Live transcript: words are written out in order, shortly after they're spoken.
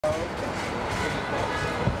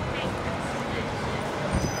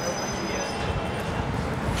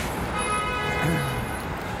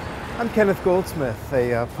I'm Kenneth Goldsmith,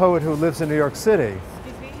 a poet who lives in New York City,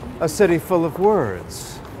 a city full of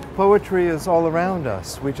words. Poetry is all around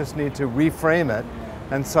us. We just need to reframe it,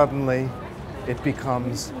 and suddenly it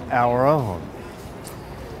becomes our own.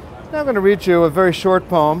 Now I'm going to read you a very short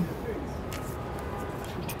poem,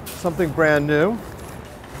 something brand new,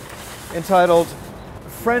 entitled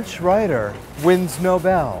French Writer Wins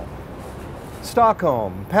Nobel.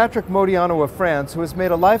 Stockholm, Patrick Modiano of France, who has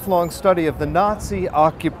made a lifelong study of the Nazi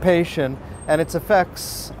occupation and its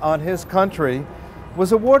effects on his country,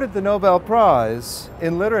 was awarded the Nobel Prize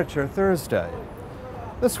in Literature Thursday.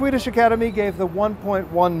 The Swedish Academy gave the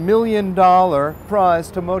 $1.1 million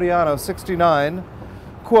prize to Modiano, 69,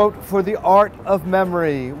 quote, for the art of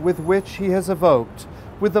memory with which he has evoked,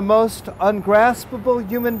 with the most ungraspable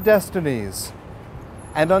human destinies,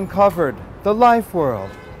 and uncovered the life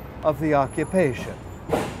world of the occupation.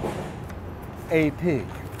 AP.